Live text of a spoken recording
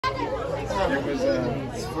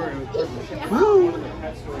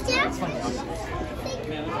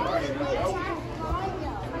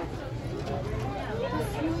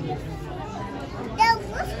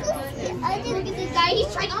He's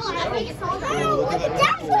trying to make it fall down. Oh, look at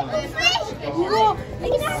that fish! Oh,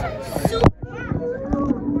 look at that. So oh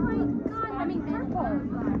my god, I mean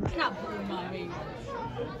purple. It's not blue, mommy.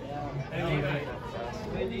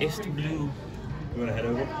 It's blue. You want to head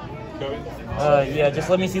over? Yeah, just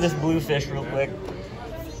let me see this blue fish real quick.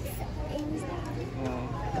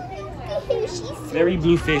 Very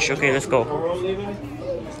blue fish. Okay, let's go.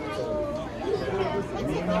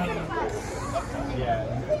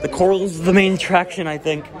 The coral's the main attraction, I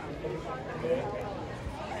think.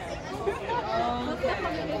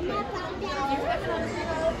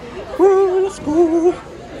 Woo, let's go.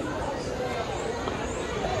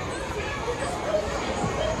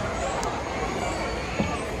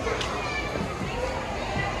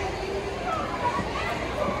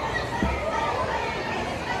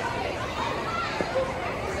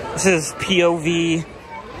 This is POV.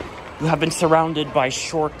 You have been surrounded by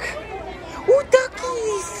shark. Ooh,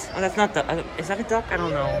 duckies! Oh, that's not the. Is that a duck? I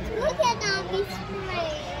don't know. Look at that, he's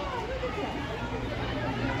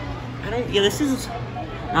I don't. Yeah, this is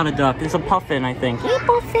not a duck. It's a puffin, I think. Hey,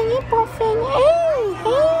 puffin! Hey, puffin! Hey,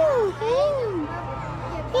 hey, hey!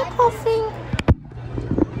 Hey, puffin!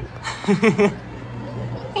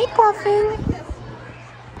 Hey, puffin!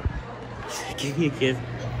 Give me a kiss.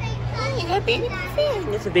 Hey, that baby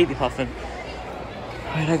puffin. It's a baby puffin.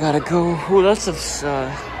 Alright, I gotta go. Oh, that's a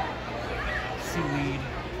seaweed.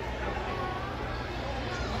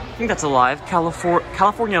 I think that's alive.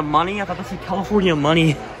 California money? I thought that's California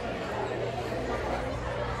money.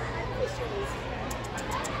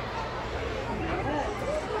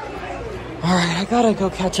 Alright, I gotta go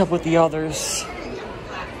catch up with the others.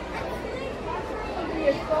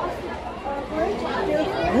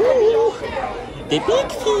 Ooh, the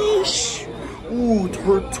big fish. Ooh,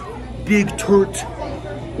 turt. Big turt.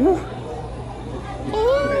 Ooh.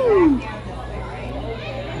 Ooh.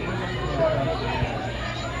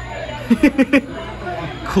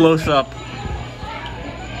 Close up.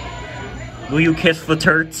 Will you kiss the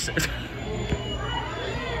turts?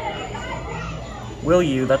 Will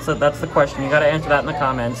you? That's the question. You gotta answer that in the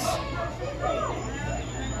comments.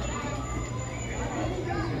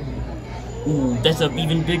 Ooh, that's an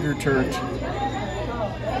even bigger turt.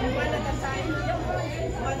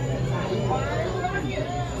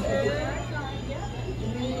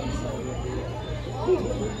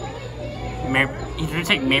 He's gonna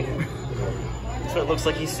take me. That's what it looks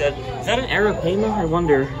like he said. Is that an Arapema? I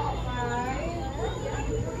wonder.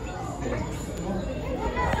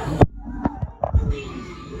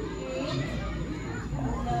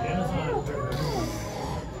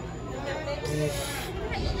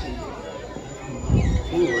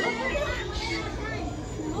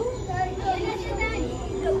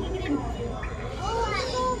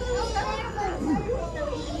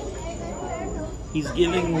 He's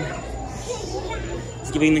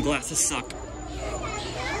giving the glass a suck.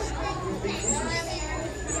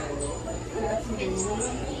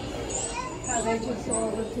 They just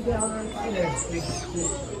all live together. I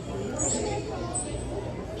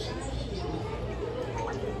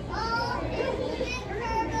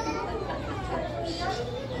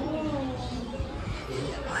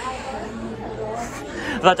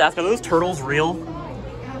was about to ask, are those turtles real?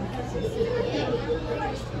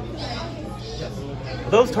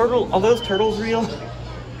 Are those turtles real?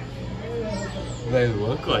 They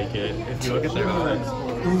look like it. If you look at their eyes.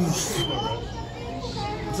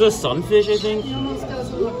 It's a sunfish, I think. It almost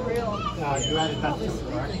doesn't look real.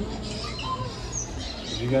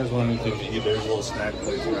 If you guys want to eat, there's a little snack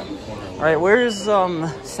place around the corner. Alright, where's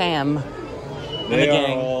Sam? They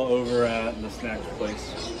are all over at the snack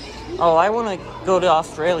place. Oh, I want to go to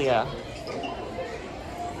Australia.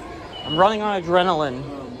 I'm running on adrenaline.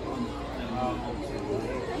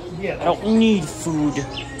 I don't need food.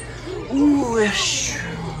 Ooh-ish.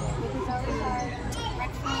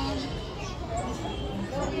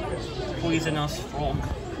 Poisonous frog.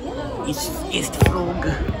 Ist frog.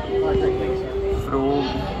 Frog.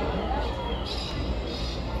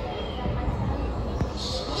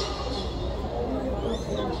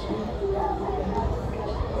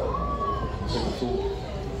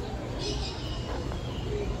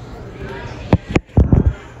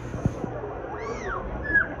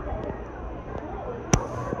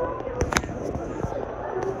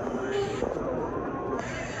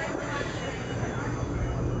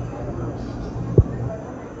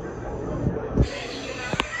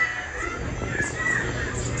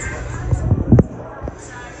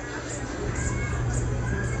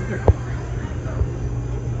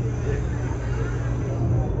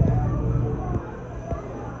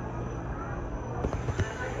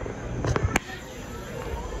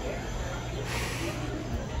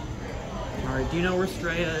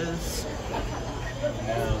 us.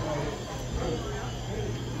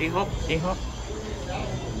 Hey hop, hey hop.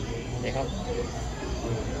 Hey hop.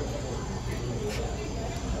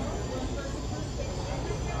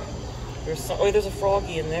 There's a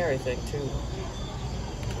froggy in there, I think, too.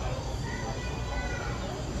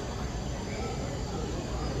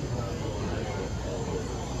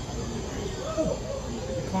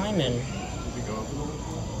 Climbing.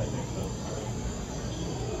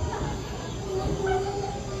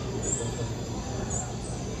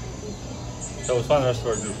 So it's fun the rest of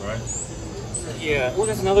our group, right? Yeah. Oh,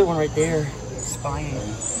 there's another one right there. Spying.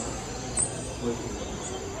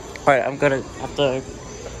 Alright, I'm gonna have to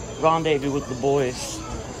rendezvous with the boys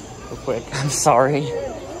real quick. I'm sorry.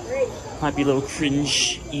 Might be a little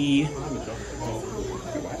cringe-y.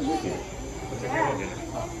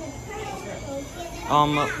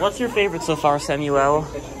 What's your favorite so far, Samuel?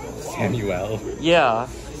 Samuel. Yeah.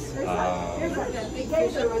 I don't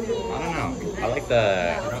know. I like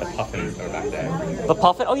the puffins that are back there. The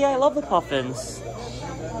puffin? Oh yeah, I love the puffins.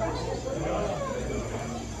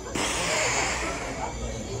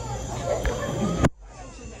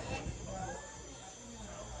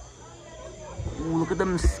 Ooh, look at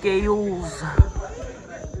them scales.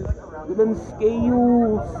 Look at them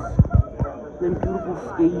scales. Them beautiful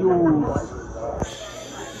scales.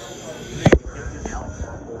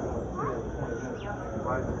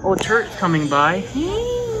 Oh, a turret's coming by.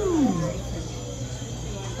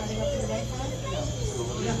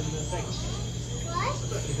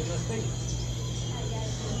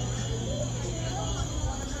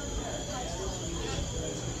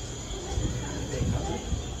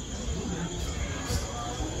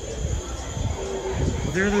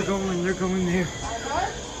 Oh, there they're going there.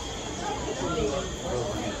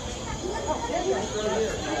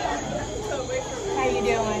 How you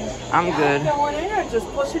doing? I'm good. Going in or just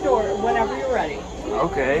push the door whenever you're ready.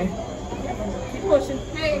 Okay. Keep pushing.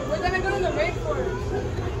 Hey, we're gonna go to the rainforest.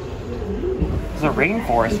 There's a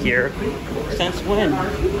rainforest here. Since when?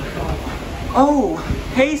 Oh,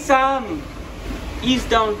 hey Sam! Ease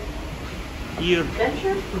down here.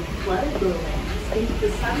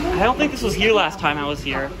 I don't think this was here last time I was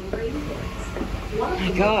here.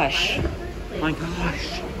 My gosh. My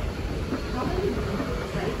gosh.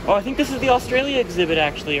 Oh, I think this is the Australia exhibit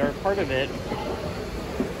actually, or part of it.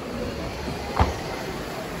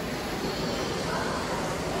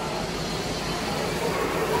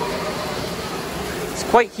 It's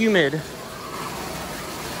quite humid.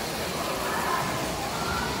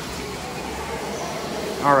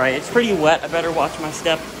 Alright, it's pretty wet. I better watch my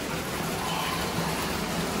step.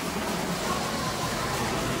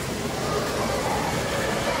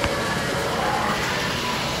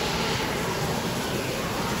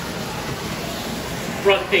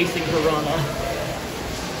 Front-facing piranha.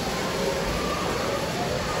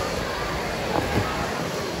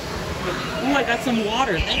 Ooh, I got some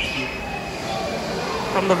water. Thank you.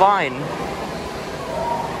 From the vine.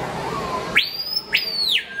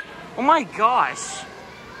 Oh my gosh.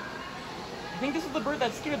 I think this is the bird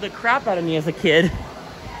that scared the crap out of me as a kid.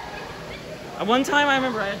 One time I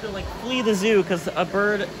remember I had to like flee the zoo because a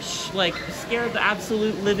bird like scared the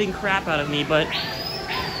absolute living crap out of me, but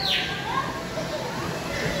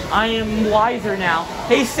I am wiser now.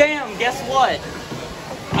 Hey Sam, guess what?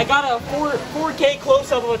 I got a 4K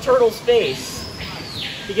close-up of a turtle's face.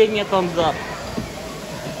 He gave me a thumbs up.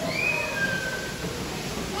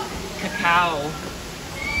 Cacao.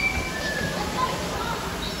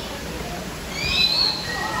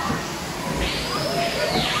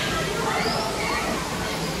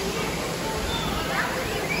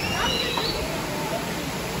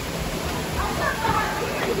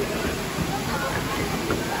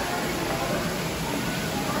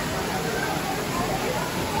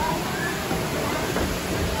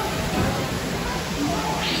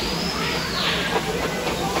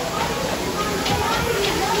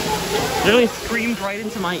 Literally screamed right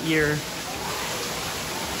into my ear.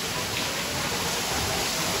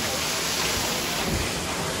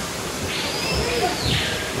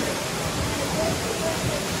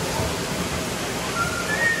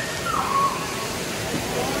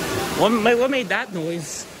 What made that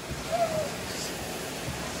noise?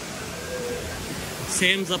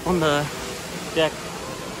 Sam's up on the deck.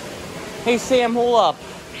 Hey Sam, hold up.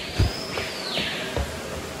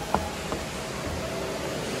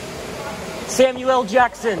 Samuel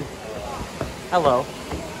Jackson. Hello.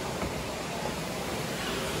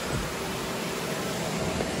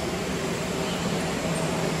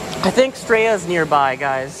 I think Streya's nearby,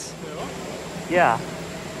 guys. Yeah.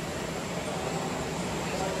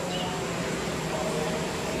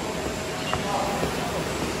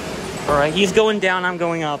 Alright, he's going down, I'm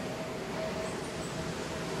going up.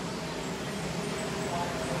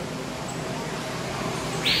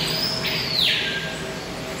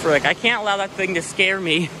 Frick, I can't allow that thing to scare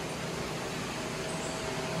me.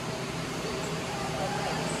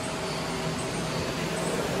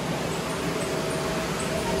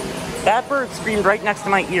 That bird screamed right next to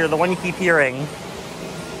my ear, the one you keep hearing.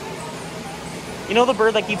 You know the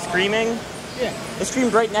bird that keeps screaming? Yeah. It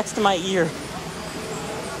screamed right next to my ear.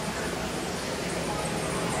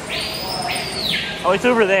 Oh, it's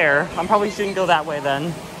over there. I probably shouldn't go that way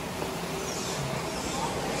then.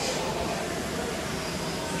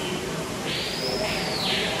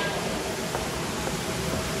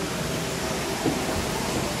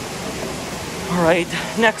 All right,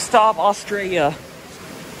 next stop, Australia.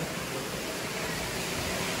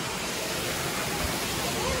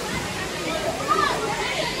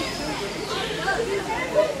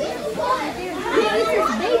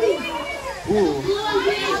 Ooh.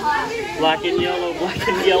 Black and yellow, black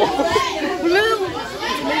and yellow. Blue.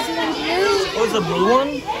 Oh, it's a blue one?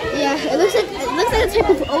 Yeah, it looks like a type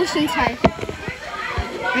of ocean type.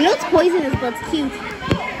 I know it's poisonous, but it's cute.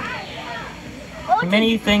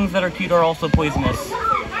 Many things that are cute are also poisonous.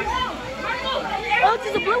 Oh,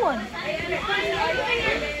 it's a blue one.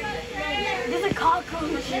 There's a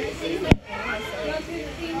cockroach.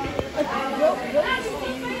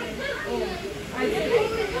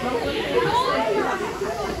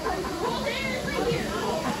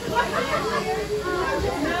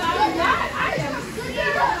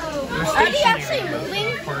 Are they actually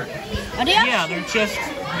moving? Are they Yeah, they're just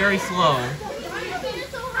very slow.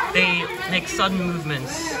 They make sudden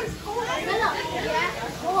movements.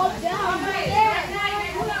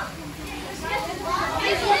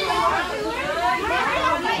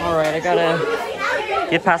 Alright, I gotta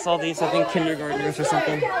get past all these, I think, kindergartners or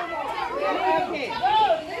something.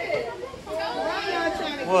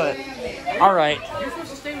 What? Alright. You're supposed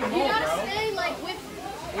to stay in the mall, bro.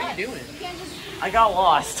 What are you doing? I got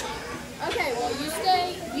lost. Okay, well, you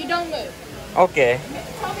stay, you don't move. Okay.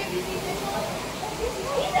 Tell me if you see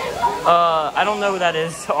I don't know who that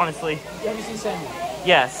is, honestly. Have you seen Samuel?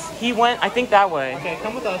 Yes, he went, I think, that way. Okay,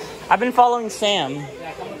 come with us. I've been following Sam.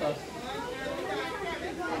 Yeah, come with us.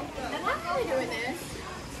 I'm not really doing this.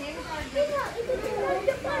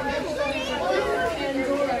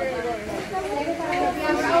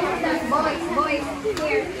 Boys,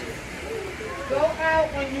 here. Go out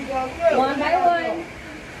when you go through. One by one.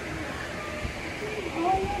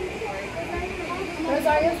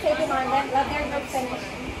 Rosario's taking on. Let their group finish.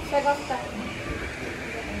 Check off that.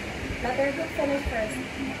 Let their group finish first.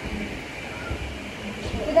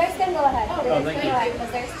 You guys can go ahead. Oh, thank you.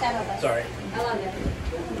 Because there's 10 of us. Sorry. I love it.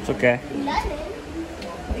 It's okay.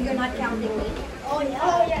 You're not counting me. Oh, yeah.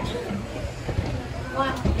 Oh, yeah.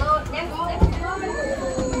 One. Go. Next.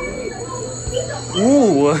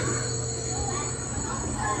 Ooh.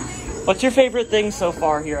 What's your favorite thing so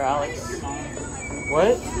far here, Alex?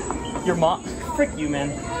 What? Your mom? Frick you, man.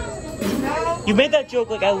 You made that joke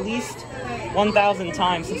like at least 1,000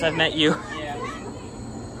 times since I've met you. Yeah.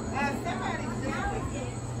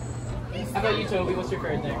 How about you, Toby? What's your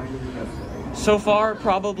favorite thing? So far,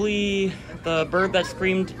 probably the bird that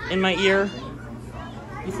screamed in my ear.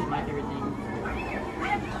 This is my favorite thing.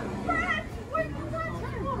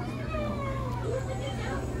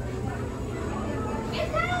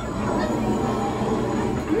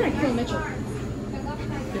 I'm gonna kill Mitchell. Yeah,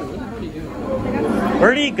 what the hell are you doing?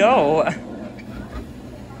 Where'd he go?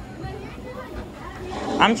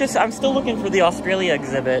 I'm still looking for the Australia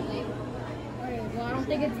exhibit. Okay, well, I don't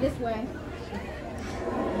think it's this way.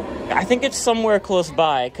 I think it's somewhere close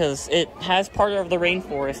by because it has part of the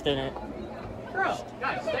rainforest in it. Bro,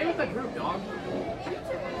 guys, stay with the group, dog.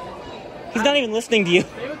 He's not even listening to you.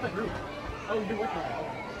 Stay with the group. Oh, you're with me.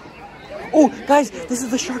 Oh, guys, this is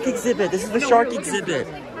the shark exhibit. This is the shark exhibit.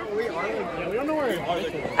 Yeah, we don't know where it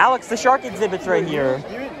is. Alex, the shark exhibit's right here. You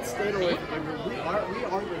stayed away from him. We are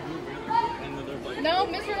with you. No,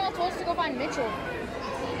 Mr. Null told us to go find Mitchell.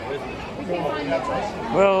 We can't find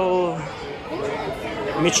Mitchell. Well,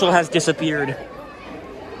 Mitchell has disappeared.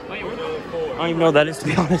 I don't even know what that is, to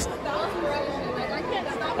be honest.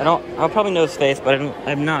 I'll probably know his face, but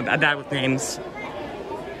I'm bad with names.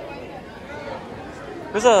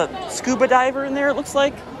 There's a scuba diver in there, it looks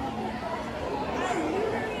like.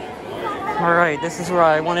 Alright, this is where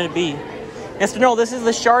I wanted to be. Mr. Noel, this is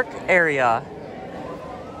the shark area.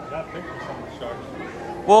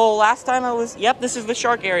 Well, last time I was... Yep, this is the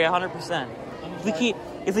shark area, 100%.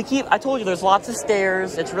 If we keep... I told you, there's lots of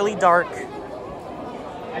stairs. It's really dark.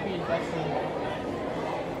 I'd be investing.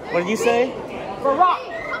 What did you say? For rock!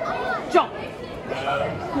 Jump!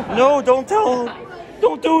 No, don't tell him.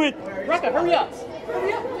 Don't do it. Rebecca, hurry up!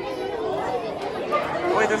 Hurry up!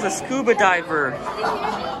 Wait, there's a scuba diver.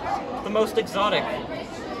 The most exotic.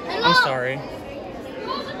 I'm sorry.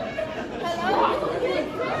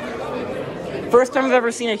 First time I've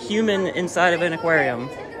ever seen a human inside of an aquarium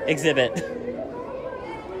exhibit.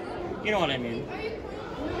 You know what I mean.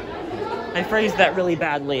 I phrased that really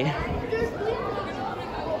badly.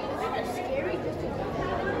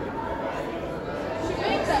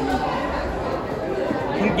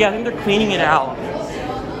 Yeah, I think they're cleaning it out.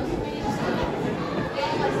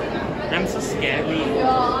 I'm so scary.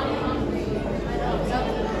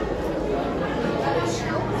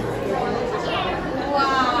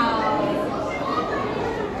 Wow.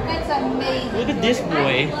 That's amazing. Look at this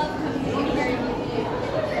boy.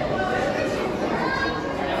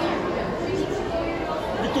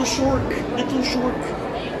 Little shark, little shark.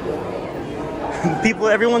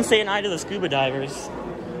 Everyone's saying hi to the scuba divers.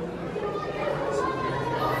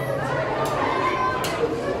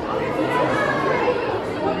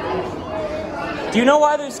 Do you know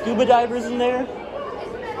why there's scuba divers in there?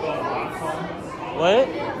 What?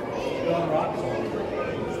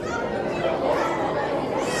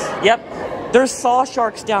 Yep, there's saw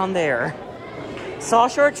sharks down there. Saw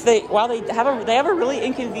sharks, they have a really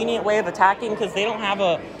inconvenient way of attacking because they don't have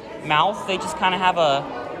a mouth. They just kind of have a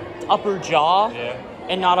upper jaw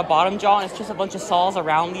and not a bottom jaw, and it's just a bunch of saws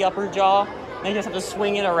around the upper jaw. And you just have to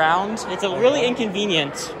swing it around. It's a really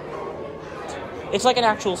inconvenient. It's like an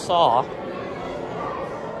actual saw.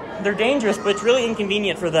 They're dangerous, but it's really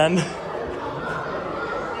inconvenient for them. So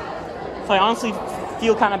I honestly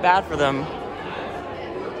feel kind of bad for them.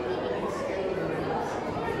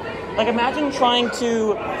 Like, imagine trying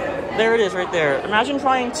to... There it is right there. Imagine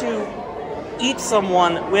trying to eat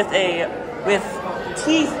someone with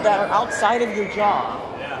teeth that are outside of your jaw.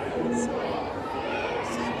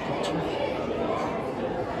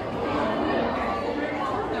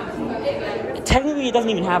 Technically, it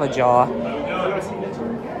doesn't even have a jaw.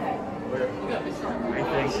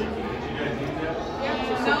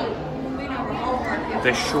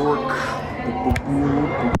 The shark.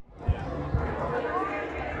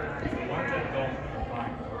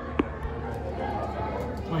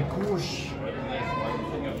 My gosh.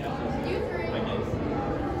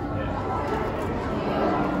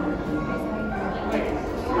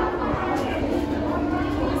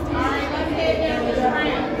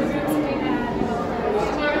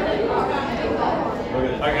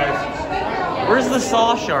 Where's the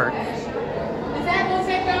saw shark?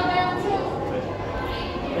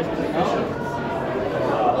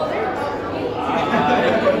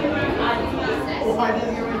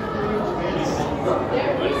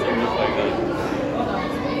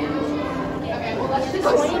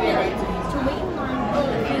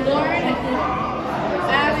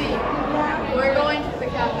 We're going to the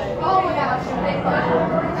cafe. Oh my gosh.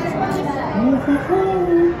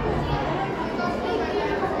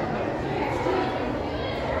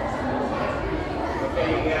 Okay,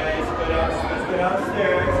 you guys, let's go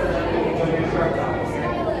downstairs and then we can go to your shark office.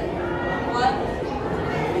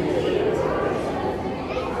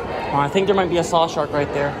 Oh, I think there might be a saw shark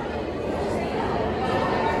right there.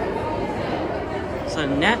 It's a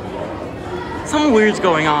net. Something weird's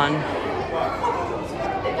going on.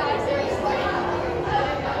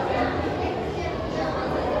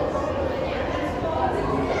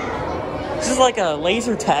 This is like a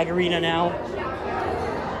laser tag arena now.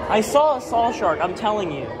 I saw a saw shark, I'm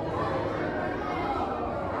telling you.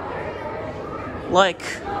 Like,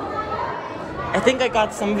 I think I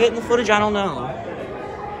got some of it in the footage, I don't know.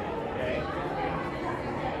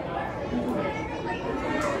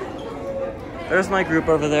 There's my group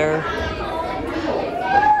over there.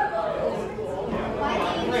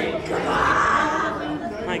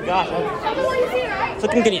 My gosh. It's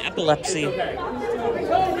like I'm getting epilepsy.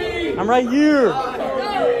 I'm right here.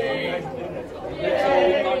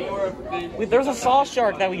 Wait, there's a saw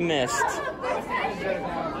shark that we missed.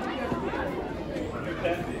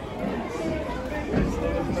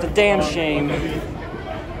 It's a damn shame.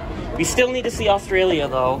 We still need to see Australia,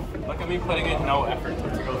 though. Look at me putting in no effort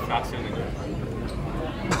to go faster than you.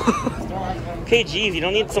 Okay, geez, you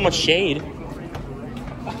don't need so much shade.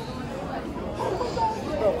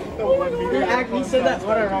 He said that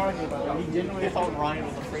what ironically, but he genuinely thought Ryan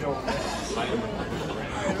was afraid of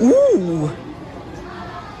him. Ooh!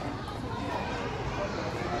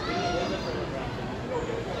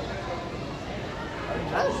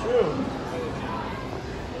 That's true.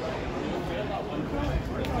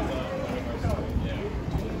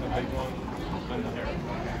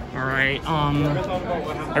 Alright,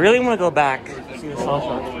 I really want to go back to see the saw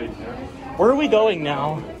shark. Where are we going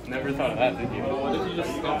now? Never thought of that, did you? What did you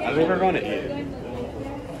just stop? I think we're going to eat.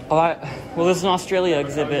 Well, there's an Australia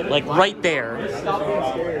exhibit, like right there.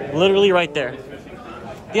 Literally right there.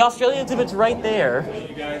 The Australia exhibit's right there.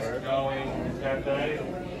 You guys are going that night?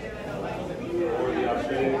 Or the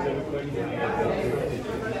Australia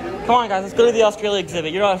exhibit? Come on, guys, let's go to the Australia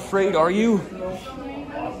exhibit. You're not afraid, are you?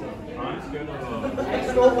 I'm scared of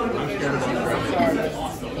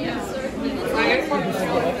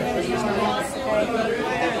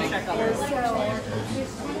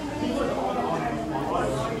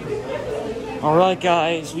All right,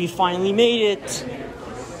 guys, we finally made it.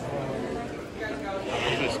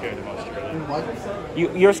 I'm just scared of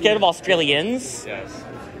Australia. You're scared of Australians? Yes.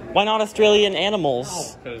 Why not Australian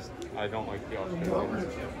animals? Because I don't like the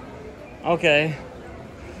Australians. Okay.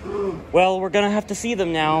 Well, we're gonna have to see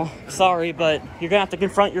them now. Sorry, but you're gonna have to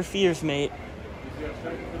confront your fears, mate.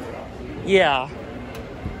 Yeah.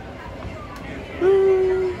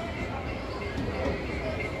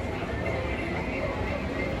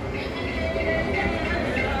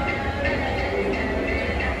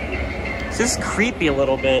 This is creepy a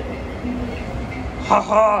little bit.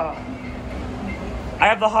 Haha. I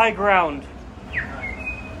have the high ground.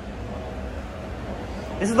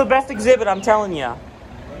 This is the best exhibit, I'm telling you.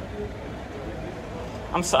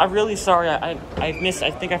 I'm really sorry. I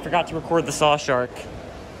think I forgot to record the saw shark.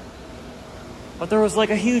 But there was like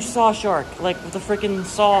a huge saw shark, like with the freaking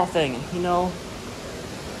saw thing, you know?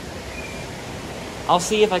 I'll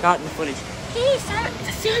see if I got any footage. Hey,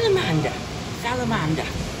 salamander. Salamander.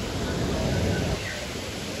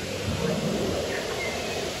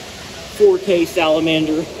 4K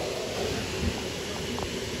salamander.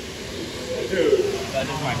 Dude, that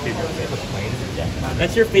is my favorite fish.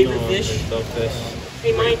 That's your favorite fish? The fish.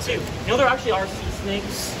 Hey, mine too. You know there actually are sea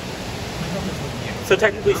snakes? So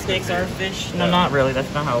technically snakes are fish? No, not really.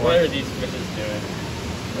 That's not how it What are works. these fishes doing?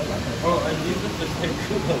 Oh, and these are the same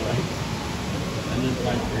Google legs. And this is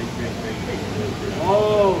my great.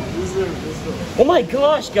 Oh, this is Oh my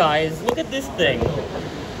gosh, guys. Look at this thing.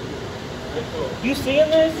 You seeing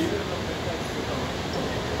this?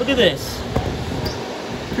 Look at this.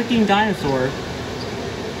 Freaking dinosaur.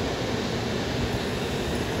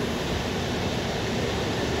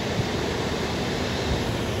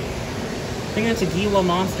 I think that's a Gila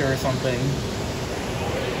monster or something.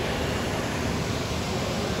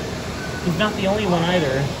 He's not the only one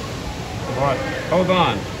either. What? Hold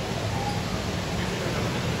on.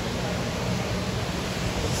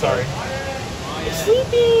 Sorry. It's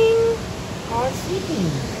sleeping. Oh, it's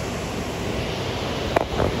sleeping.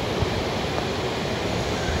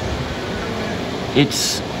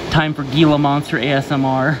 It's time for Gila Monster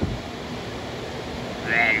ASMR.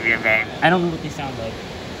 I don't know what they sound like.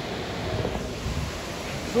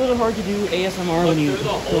 It's a little hard to do ASMR when you don't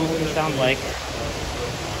know what they sound like.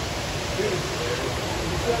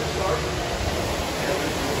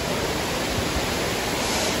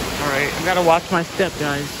 Alright, I gotta watch my step,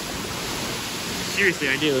 guys. Seriously,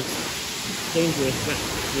 I do. It's dangerous, but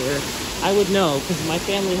here. I would know, because my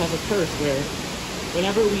family has a curse where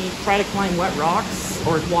whenever we try to climb wet rocks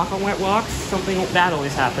or walk on wet rocks, something bad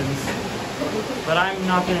always happens. But I'm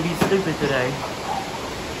not going to be stupid today.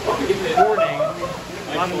 Warning.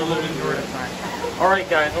 I'm a little indoor at time. Alright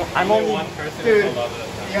guys, I'm only... Dude, you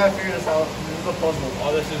gotta figure this out. This is a puzzle.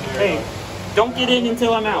 Oh, this is weird. Hey, don't get in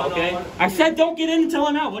until I'm out, okay? I said don't get in until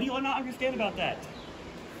I'm out. What do you not understand about that?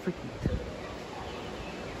 Freaking...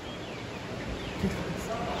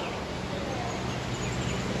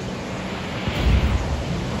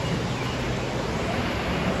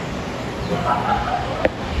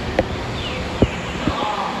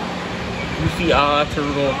 You see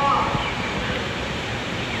turtle.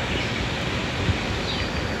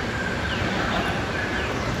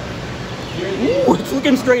 Ooh, it's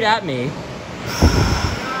looking straight at me.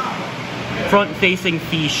 Front-facing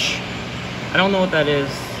fish. I don't know what that is.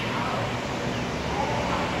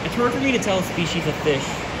 It's hard for me to tell a species of fish.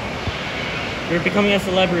 You're becoming a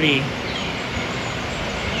celebrity.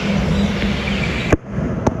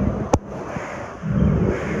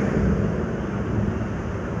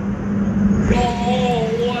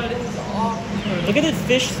 Look at this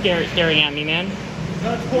fish staring at me, man.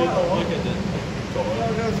 That's cool. Look at this.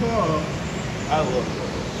 Oh, that's cool. I love it.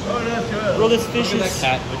 Oh, that's good. Bro, this fish Look at is...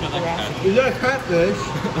 that cat. Look at that cat. Is that a catfish?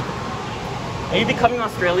 Are you becoming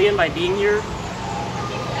Australian by being here?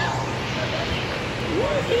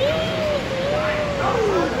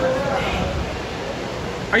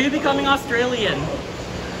 Are you becoming Australian?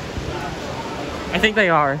 I think they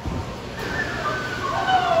are.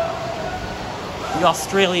 The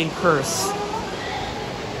Australian curse.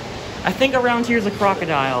 I think around here's a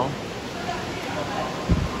crocodile.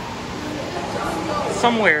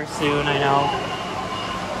 Somewhere soon, I know.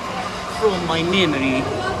 from my memory.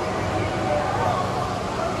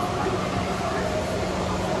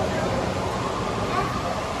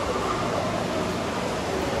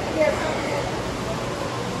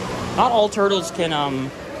 Not all turtles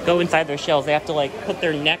can go inside their shells. They have to like put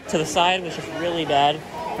their neck to the side, which is really bad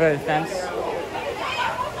for their defense.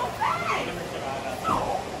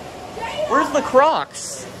 Where's the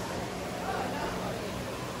Crocs?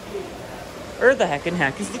 Where the heck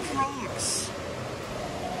is the Crocs?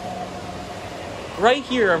 Right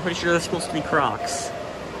here, I'm pretty sure they're supposed to be Crocs.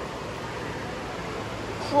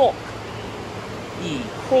 Croc.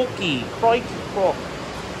 Croaky. Crikey, croc.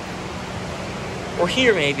 Or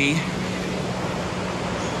here, maybe.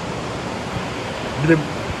 Blip.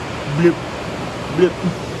 Blip. Blip.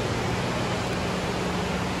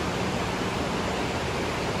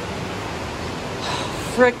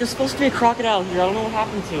 Frick, there's supposed to be a crocodile here. I don't know what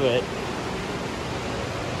happened to it.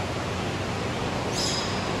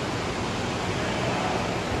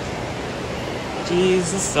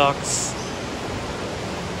 Jeez, this sucks.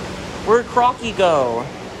 Where'd Crocky go?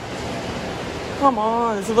 Come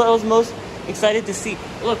on, this is what I was most excited to see.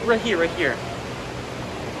 Look, right here, right here.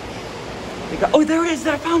 Oh, there it is!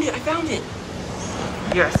 I found it! I found it!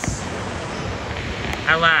 Yes.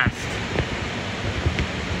 At last.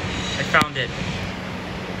 I found it.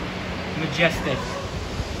 Majestic.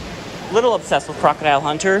 Little obsessed with Crocodile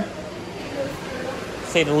Hunter, to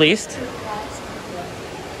say the least.